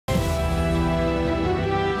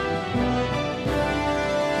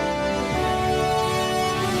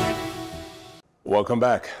Welcome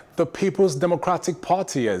back. The People's Democratic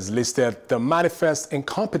Party has listed the manifest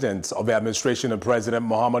incompetence of the administration of President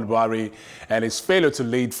Muhammadu Buhari and his failure to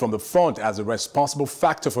lead from the front as a responsible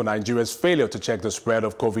factor for Nigeria's failure to check the spread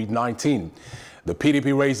of COVID-19. The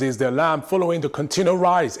PDP raises the alarm following the continual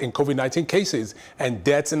rise in COVID-19 cases and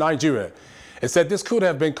deaths in Nigeria. It said this could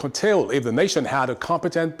have been curtailed if the nation had a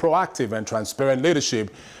competent, proactive and transparent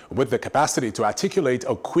leadership with the capacity to articulate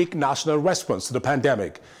a quick national response to the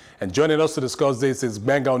pandemic. And joining us to discuss this is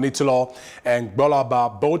Gbenga, Onitilo and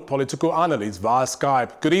Gbola, both political analysts via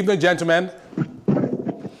Skype. Good evening, gentlemen. Good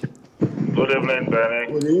evening,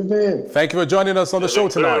 Benny. Good evening. Thank you for joining us on the show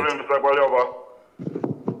tonight. Good evening, Mr. Gbola.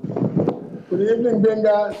 Good evening,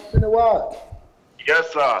 Gbenga. It's been a while.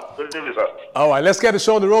 Yes, sir. Good evening, sir. All right, let's get the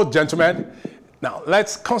show on the road, gentlemen. Now,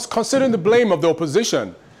 let's consider the blame of the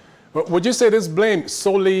opposition. Would you say this blame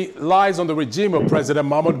solely lies on the regime of President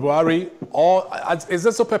Muhammadu Buhari, or is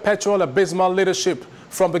this a perpetual abysmal leadership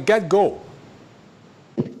from the get-go?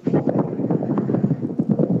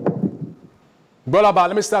 Gbola,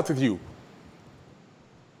 let me start with you.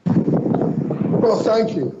 Well,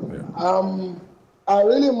 thank you. Yeah. I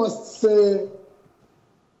really must say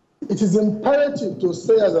it is imperative to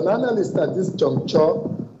say as an analyst at this juncture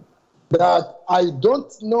that I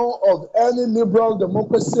don't know of any liberal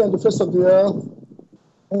democracy on the face of the earth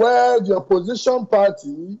where the opposition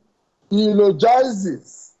party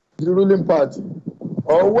eulogizes the ruling party,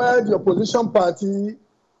 or where the opposition party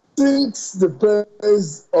sings the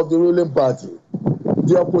praise of the ruling party.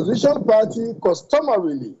 The opposition party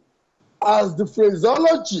customarily, as the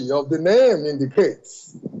phraseology of the name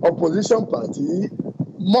indicates, opposition party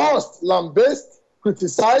must lambaste,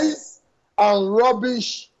 criticize, and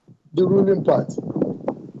rubbish the ruling party.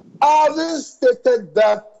 Having stated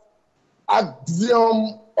that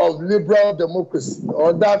axiom of liberal democracy,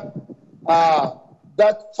 or that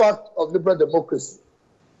fact of liberal democracy,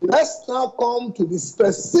 let's now come to the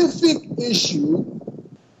specific issue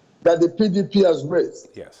that the PDP has raised.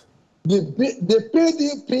 Yes. The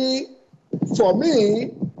PDP, for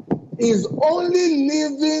me, is only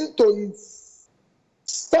living to its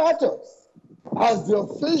status as the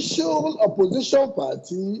official opposition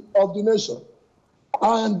party of the nation.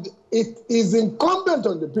 And it is incumbent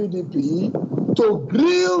on the PDP to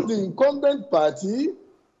grill the incumbent party,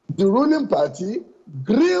 the ruling party,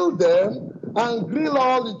 grill them, and grill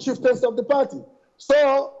all the chieftains of the party.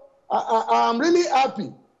 So I'm really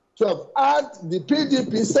happy to have had the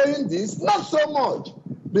PDP saying this, not so much,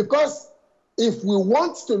 because if we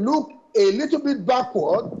want to look a little bit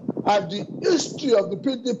backward at the history of the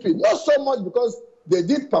PDP, not so much because they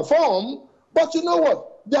did perform, but you know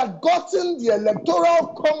what? They had gotten the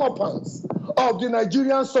electoral comeuppance of the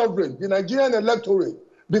Nigerian sovereign, the Nigerian electorate,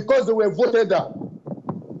 because they were voted out.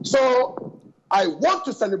 So I want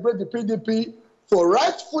to celebrate the PDP for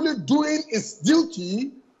rightfully doing its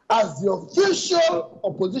duty as the official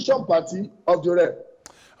opposition party of the realm.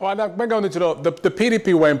 Well, now, the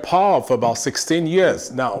PDP were in power for about 16 years.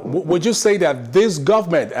 Now, would you say that this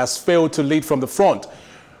government has failed to lead from the front,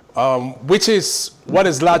 which is what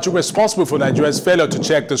is largely responsible for Nigeria's failure to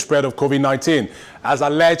check the spread of COVID-19, as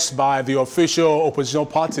alleged by the official opposition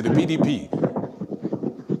party, the PDP?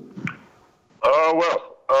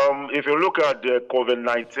 If you look at the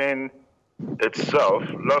COVID-19 itself,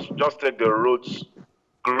 let's just take the roots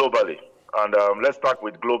globally. And let's start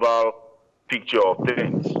with global picture of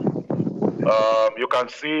things. You can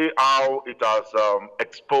see how it has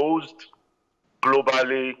exposed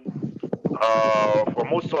globally for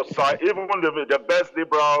most society, even the best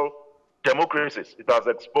liberal democracies. It has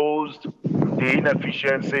exposed the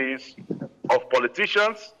inefficiencies of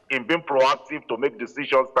politicians in being proactive to make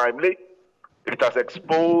decisions timely. It has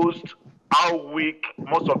exposed how weak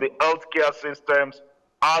most of the healthcare systems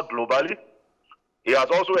are globally. It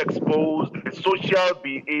has also exposed the social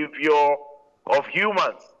behavior of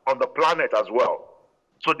humans on the planet as well.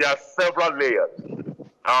 So there are several layers.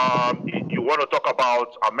 You want to talk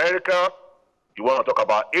about America, you want to talk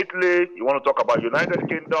about Italy, you want to talk about United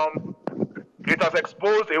Kingdom. It has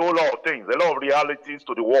exposed a whole lot of things, a lot of realities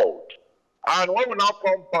to the world. And when we now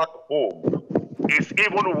come back home, it's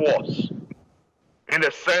even worse, in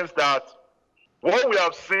the sense that what we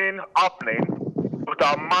have seen happening with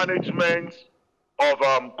our management of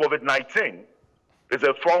COVID-19 is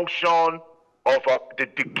a function of the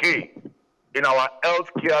decay in our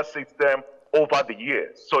healthcare system over the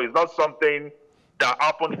years. So it's not something that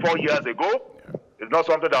happened 4 years ago. It's not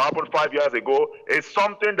something that happened 5 years ago. It's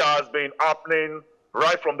something that has been happening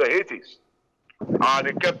right from the 80s. And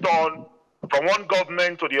it kept on, from one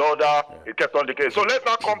government to the other, it kept on decaying. So let's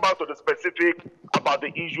now come back to the specific about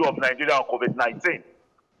the issue of Nigeria and COVID-19.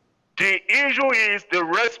 The issue is the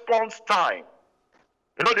response time.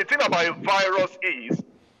 You know, the thing about a virus is,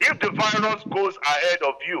 if the virus goes ahead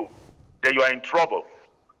of you, then you are in trouble.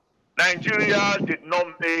 Nigeria did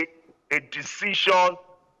not make a decision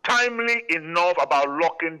timely enough about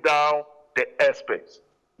locking down the airspace.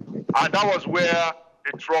 And that was where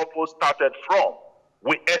the trouble started from.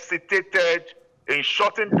 We hesitated in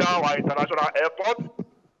shutting down our international airport.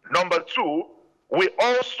 Number two, we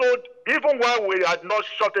also, even while we had not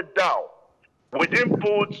shut it down, we didn't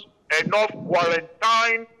put enough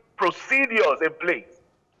quarantine procedures in place.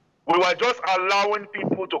 We were just allowing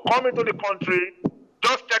people to come into the country,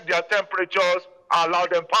 just check their temperatures, and allow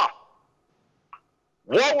them pass.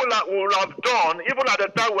 What we will have done, even at the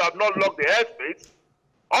time we have not locked the airspace,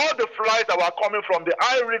 all the flights that were coming from the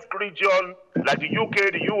high-risk region, like the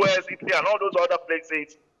UK, the US, Italy, and all those other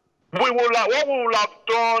places, what we will have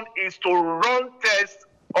done is to run tests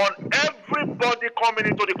on everybody coming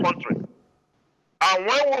into the country. And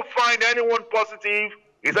when we find anyone positive,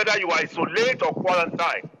 it's either you isolate or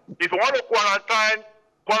quarantine. If you want to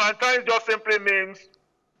quarantine just simply means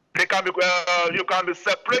they can be, you can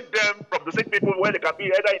separate them from the sick people where they can be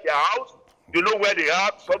either in their house, you know where they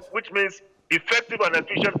are, which means effective and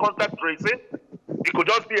efficient contact tracing. It could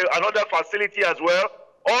just be another facility as well.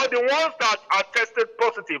 Or the ones that are tested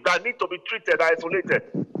positive that need to be treated, isolated.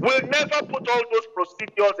 We'll never put all those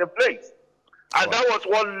procedures in place. And that was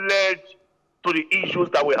what led to the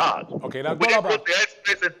issues that we had. Okay, now we didn't put the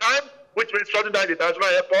airspace in time, which means shutting down the international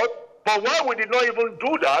airport. But while we did not even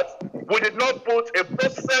do that, we did not put a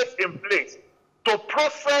process in place to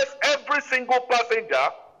process every single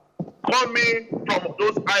passenger coming from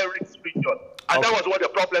those high-risk regions. And that was where the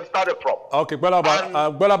problem started from. Okay, Gbola,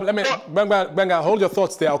 let me, Gbenga, hold your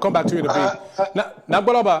thoughts there. I'll come back to you in a bit. Now,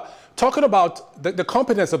 Gbola, talking about the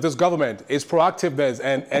competence of this government, its proactiveness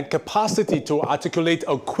and capacity to articulate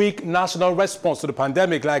a quick national response to the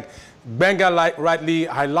pandemic, like Gbenga rightly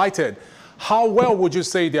highlighted, how well would you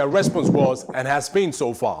say their response was and has been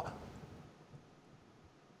so far?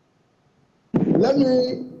 Let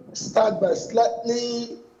me start by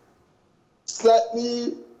slightly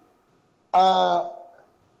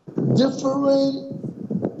differing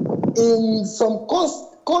in some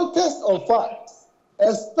context of facts,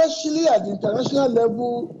 especially at the international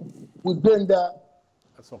level with Gbenga.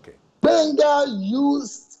 That's okay. Gbenga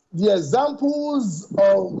used the examples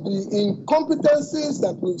of the incompetencies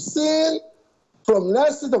that we've seen from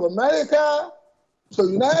United States of America to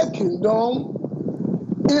United Kingdom,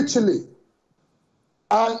 Italy.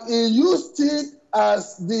 And he used it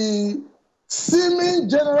as the seeming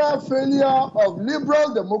general failure of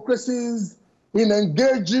liberal democracies in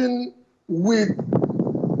engaging with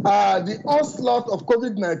the onslaught of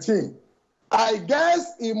COVID-19. I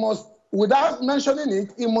guess he must, without mentioning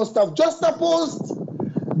it, he must have juxtaposed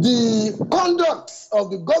the conduct of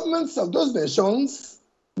the governments of those nations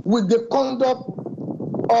with the conduct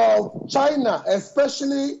of China,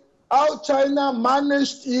 especially how China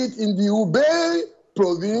managed it in the Hubei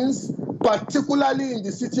province, particularly in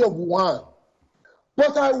the city of Wuhan.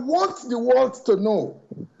 But I want the world to know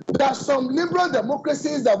that some liberal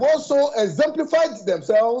democracies have also exemplified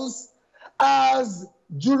themselves as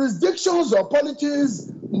jurisdictions or polities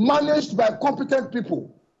managed by competent people.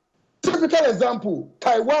 Typical example,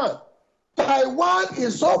 Taiwan. Taiwan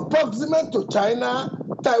is so proximate to China,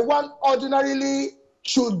 Taiwan ordinarily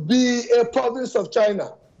should be a province of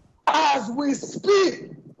China. As we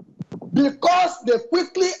speak, because they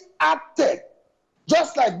quickly acted,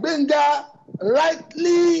 just like Gbenga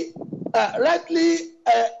rightly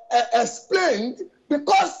explained,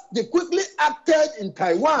 because they quickly acted in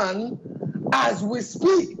Taiwan, as we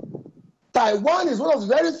speak, Taiwan is one of the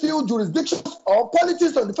very few jurisdictions or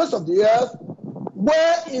polities on the face of the earth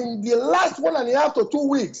where in the last 1.5 to 2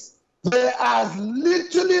 weeks, there has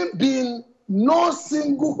literally been no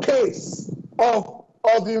single case of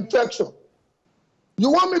infection.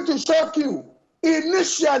 You want me to shock you?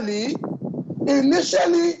 Initially,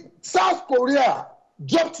 South Korea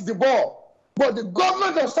dropped the ball, but the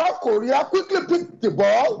government of South Korea quickly picked the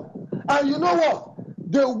ball, and you know what?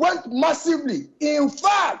 They went massively. In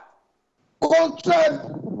fact, and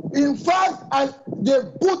they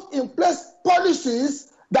put in place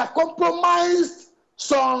policies that compromised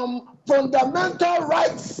some fundamental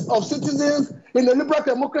rights of citizens in a liberal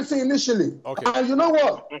democracy initially. Okay. And you know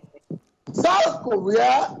what? South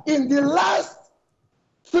Korea, in the last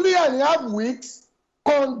 3.5 weeks,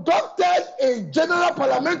 conducted a general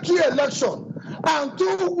parliamentary election. And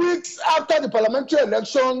 2 weeks after the parliamentary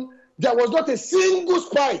election, there was not a single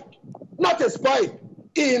spike, not a spike,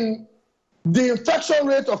 in the infection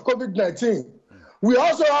rate of COVID-19. We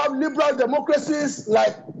also have liberal democracies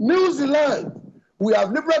like New Zealand. We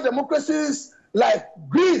have liberal democracies like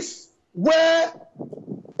Greece, where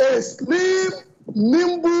a slim,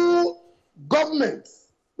 nimble government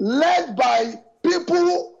led by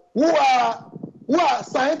people who are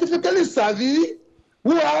scientifically savvy,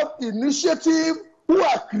 who have initiative, who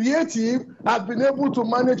are creative, have been able to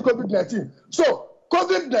manage COVID-19. So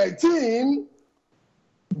COVID-19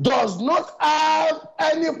 does not have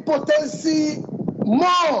any potency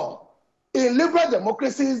more in liberal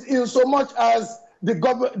democracies in so much as the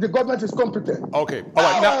government is competent. Okay. All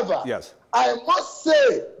right. However, now, yes. I must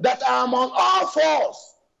say that I am on all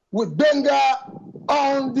fours with Gbenga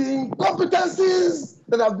on the incompetencies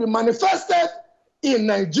that have been manifested in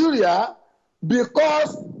Nigeria,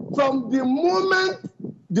 because from the moment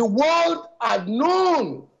the world had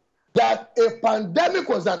known that a pandemic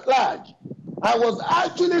was at large, I was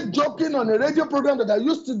actually joking on a radio program that I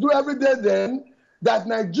used to do every day then, that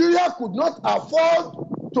Nigeria could not afford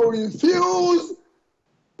to refuse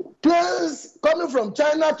planes coming from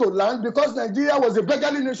China to land because Nigeria was a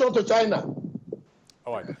beggarly nation to China.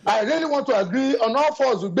 All right. I really want to agree on all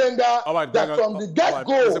fours with Gbenga that from the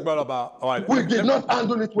get-go, we did not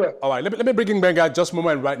handle it well. All right, let me bring in Gbenga just a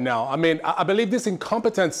moment right now. I mean, I believe this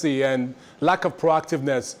incompetency and lack of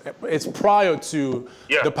proactiveness is prior to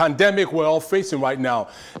the pandemic we're all facing right now.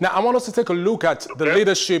 Now, I want us to take a look at the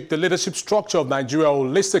leadership structure of Nigeria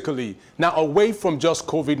holistically, now away from just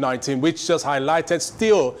COVID-19, which just highlighted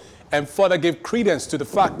still and further gave credence to the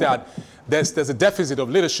fact that there's a deficit of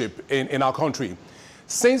leadership in our country.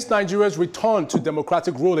 Since Nigeria's return to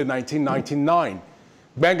democratic rule in 1999,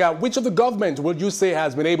 Gbenga, which of the government would you say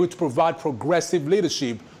has been able to provide progressive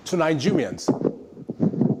leadership to Nigerians?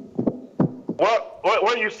 Well,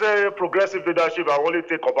 when you say progressive leadership, I only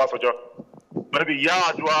take Obasanjo. Maybe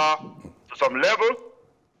Yar'Adua to some level.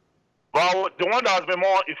 But the one that has been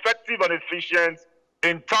more effective and efficient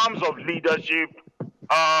in terms of leadership,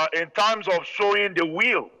 in terms of showing the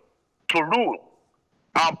will to rule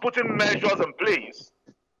and putting measures in place,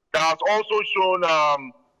 that has also shown,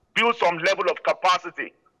 built some level of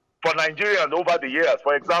capacity for Nigerians over the years.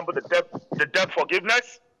 For example, the debt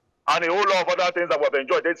forgiveness and a whole lot of other things that we've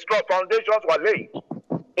enjoyed. The strong foundations were laid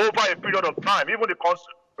over a period of time. Even the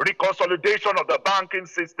reconsolidation of the banking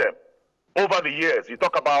system over the years. You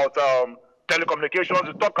talk about telecommunications.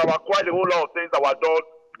 You talk about quite a whole lot of things that were done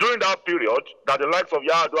during that period that the likes of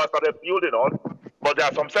Yar'Adua started building on. But there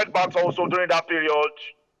are some setbacks also during that period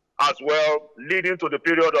as well, leading to the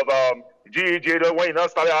period of GEJ, when you now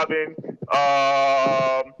started having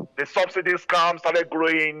the subsidy scam started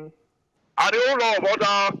growing, and a whole lot of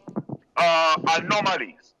other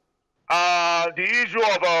anomalies. The issue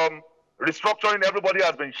of restructuring, everybody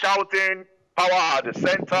has been shouting, power at the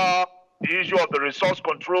center, the issue of the resource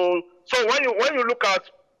control. So when you look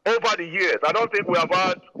at over the years, I don't think we have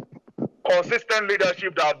had consistent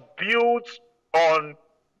leadership that builds on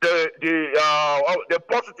the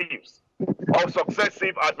positives of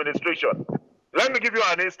successive administration. Let me give you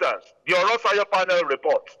an instance. The Orosayo panel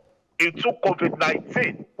report, it took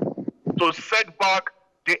COVID-19 to set back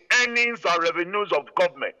the earnings and revenues of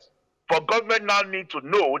government. For government now need to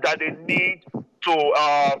know that they need to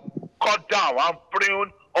cut down and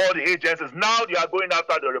prune all the agencies. Now they are going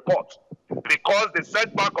after the report because the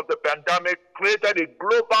setback of the pandemic created a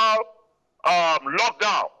global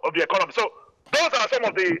lockdown of the economy. So those are some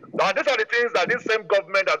of these are the things that this same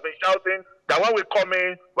government has been shouting, that when we come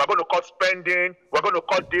in, we're going to cut spending, we're going to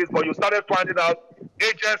cut this, but you started finding out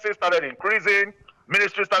agencies started increasing,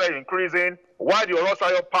 ministries started increasing, while the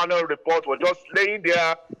Orosayo panel report was just laying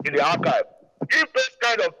there in the archive. If those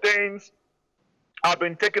kind of things have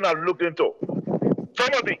been taken and looked into,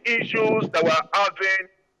 some of the issues that we're having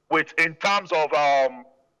with in terms of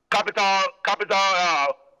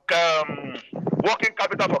working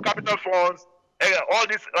capital for capital funds, all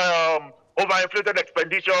these overinflated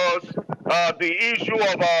expenditures, the issue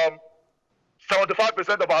of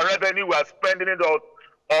 75% of our revenue we are spending it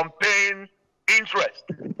on paying interest.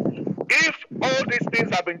 If all these things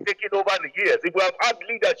have been taken over the years, if we have had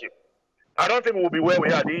leadership, I don't think we will be where we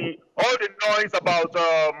are. All the noise about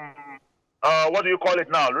what do you call it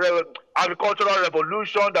now? Agricultural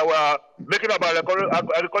revolution that we're making about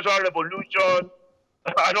agricultural revolution.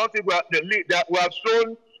 I don't think we have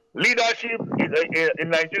shown leadership in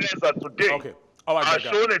Nigeria today. Okay. All right, has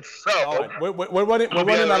shown itself. All right. We're running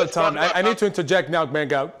out of time. I need to interject now,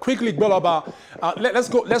 Gbenga. Quickly, Gbola,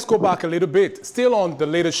 let's go back a little bit. Still on the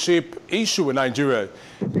leadership issue in Nigeria,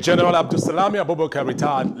 General Abdulsalami Abubakar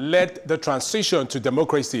retired, led the transition to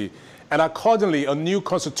democracy, and accordingly, a new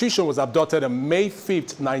constitution was adopted on May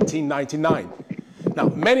 5th, 1999. Now,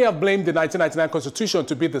 many have blamed the 1999 Constitution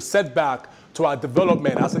to be the setback to our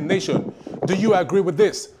development as a nation. Do you agree with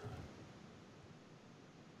this?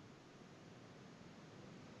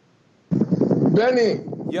 Benny.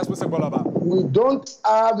 Yes, Mr. Gbola. We don't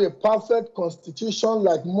have a perfect constitution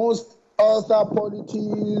like most other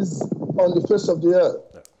polities on the face of the earth.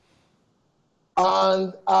 Yeah.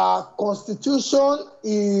 And our constitution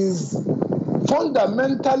is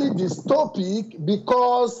fundamentally dystopic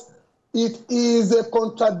because it is a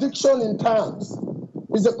contradiction in terms.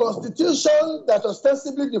 It's a constitution that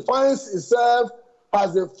ostensibly defines itself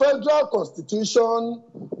as a federal constitution,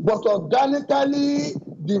 but organically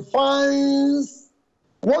defines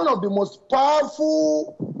one of the most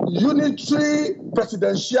powerful unitary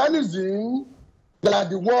presidentialism that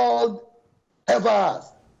the world ever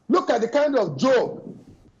has. Look at the kind of joke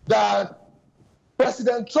that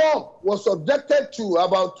President Trump was subjected to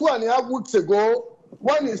about 2.5 weeks ago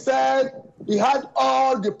when he said he had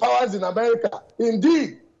all the powers in America.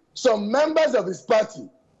 Indeed, some members of his party,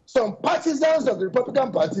 some partisans of the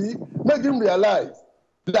Republican Party made him realize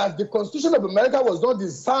that the Constitution of America was not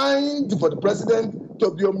designed for the president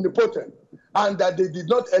to be omnipotent, and that they did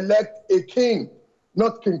not elect a king,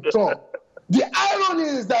 not King Trump. The irony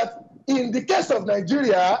is that in the case of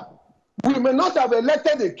Nigeria, we may not have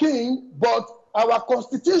elected a king, but our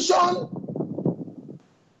Constitution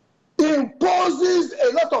imposes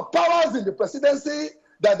a lot of powers in the presidency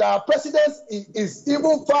that our president is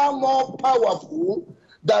even far more powerful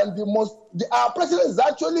than our president is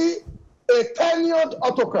actually a tenured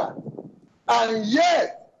autocrat. And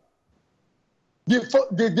yet,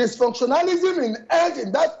 the dysfunctionalism in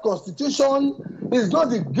that constitution is not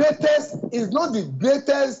the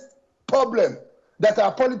greatest problem that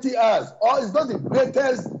our polity has, or is not the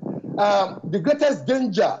greatest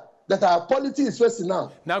danger that our polity is facing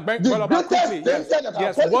now. Now, the greatest danger that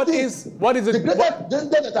our polity What is the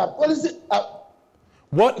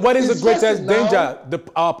greatest danger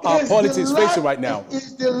our polity is facing right now?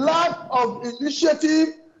 It's the lack of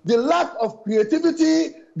initiative, the lack of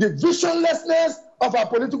creativity, the visionlessness of our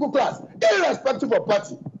political class, irrespective of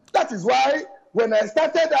party. That is why when I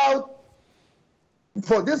started out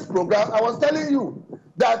for this program, I was telling you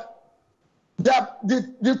that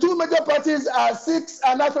the two major parties are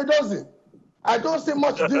 6.5 dozen. I don't see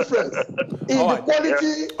much difference in the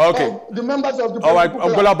quality of the members of the political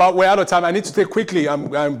class. Gbola, we're out of time. I need to take quickly,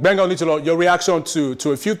 Gbenga, Onitilo, your reaction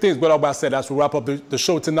to a few things Gbola said as we wrap up the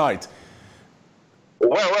show tonight.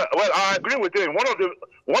 Well, I agree with him.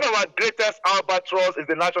 One of our greatest albatross is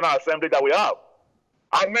the National Assembly that we have.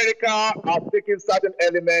 America has taken certain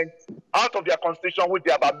elements out of their constitution which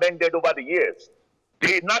they have amended over the years.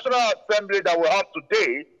 The National Assembly that we have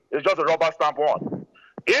today is just a rubber stamp one.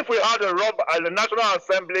 If we had a National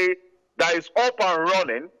Assembly that is up and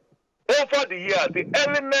running, over the years, the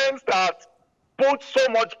elements that put so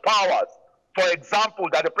much powers, for example,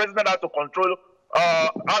 that the president has control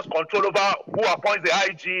over who appoints the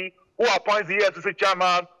IG, who appoints the EFCC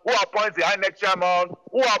chairman, who appoints the INEC chairman,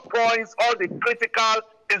 who appoints all the critical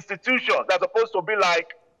institutions that are supposed to be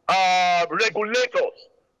like regulators,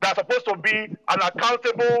 that are supposed to be an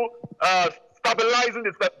accountable, stabilizing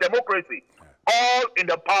the democracy, all in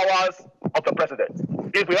the powers of the president.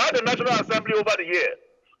 If we had the National Assembly over the years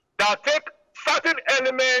that take certain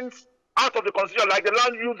elements out of the Constitution, like the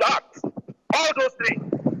Land Use Act, all those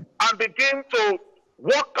things, and begin to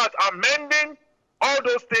work at amending all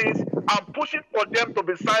those things and pushing for them to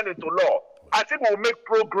be signed into law, I think we'll make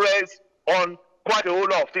progress on quite a whole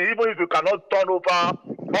lot of things, even if you cannot turn over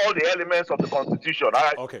all the elements of the Constitution.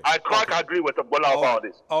 I quite agree with Gbola about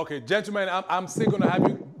this. Okay, gentlemen, I'm still going to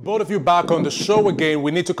have both of you back on the show again. We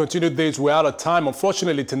need to continue this. We're out of time,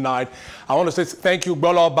 unfortunately, tonight. I want to say thank you,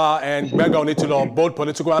 Gbola and Gbenga Onitilo, both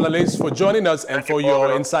political analysts, for joining us and for your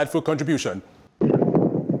insightful contribution.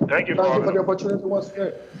 Thank you for the opportunity once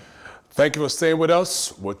again. Thank you for staying with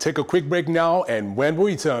us. We'll take a quick break now, and when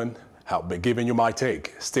we return, I'll be giving you my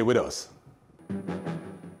take. Stay with us.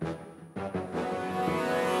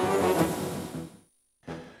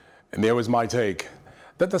 And there was my take,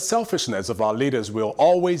 that the selfishness of our leaders will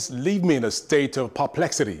always leave me in a state of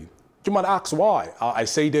perplexity. You might ask why I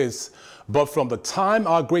say this, but from the time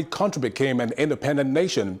our great country became an independent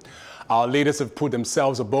nation, our leaders have put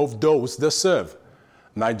themselves above those they serve.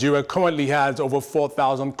 Nigeria currently has over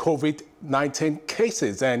 4,000 COVID-19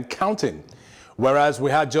 cases and counting, whereas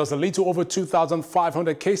we had just a little over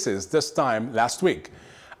 2,500 cases this time last week.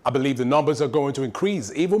 I believe the numbers are going to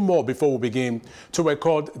increase even more before we begin to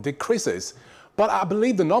record decreases, but I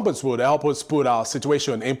believe the numbers would help us put our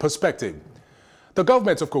situation in perspective. The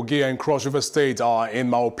governments of Kogi and Cross River State are, in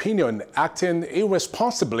my opinion, acting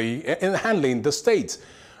irresponsibly in handling the state.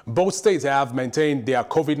 Both states have maintained their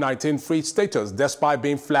COVID-19 free status despite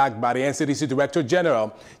being flagged by the NCDC Director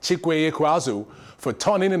General Chikwe Ekwazu for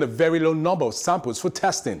turning in a very low number of samples for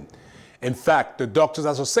testing. In fact, the Doctors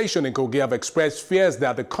Association in Kogi have expressed fears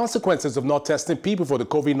that the consequences of not testing people for the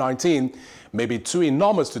COVID-19 may be too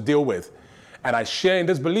enormous to deal with. And I share in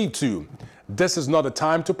this belief too. This is not a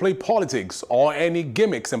time to play politics or any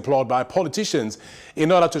gimmicks employed by politicians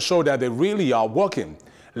in order to show that they really are working.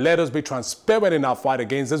 Let us be transparent in our fight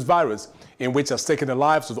against this virus, in which has taken the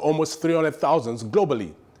lives of almost 300,000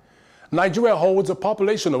 globally. Nigeria holds a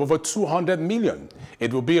population of over 200 million.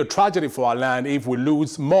 It will be a tragedy for our land if we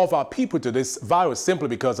lose more of our people to this virus simply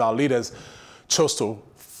because our leaders chose to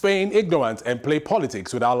feign ignorance and play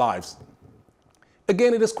politics with our lives.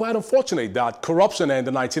 Again, it is quite unfortunate that corruption and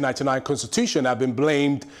the 1999 Constitution have been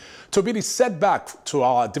blamed to be the setback to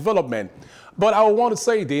our development. But I want to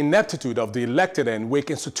say the ineptitude of the elected and weak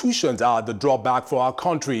institutions are the drawback for our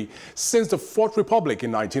country since the Fourth Republic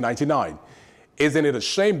in 1999. Isn't it a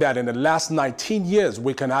shame that in the last 19 years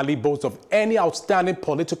we can hardly boast of any outstanding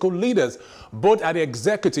political leaders, both at the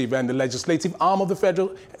executive and the legislative arm of the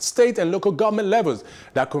federal, state and local government levels,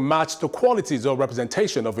 that could match the qualities or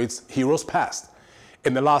representation of its heroes past?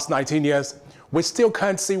 In the last 19 years, we still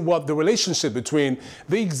can't see what the relationship between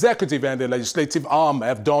the executive and the legislative arm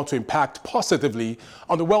have done to impact positively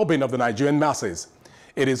on the well-being of the Nigerian masses.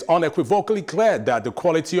 It is unequivocally clear that the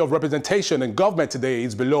quality of representation in government today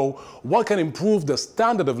is below what can improve the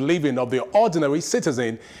standard of living of the ordinary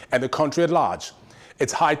citizen and the country at large.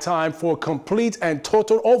 It's high time for a complete and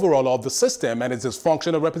total overhaul of the system and its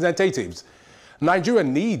dysfunctional representatives. Nigeria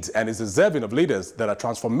needs and is deserving of leaders that are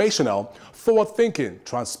transformational, forward-thinking,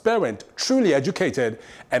 transparent, truly educated,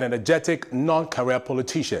 and energetic non-career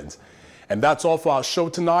politicians. And that's all for our show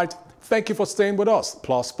tonight. Thank you for staying with us.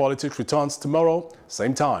 Plus Politics returns tomorrow,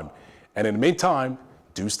 same time. And in the meantime,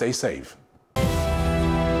 do stay safe.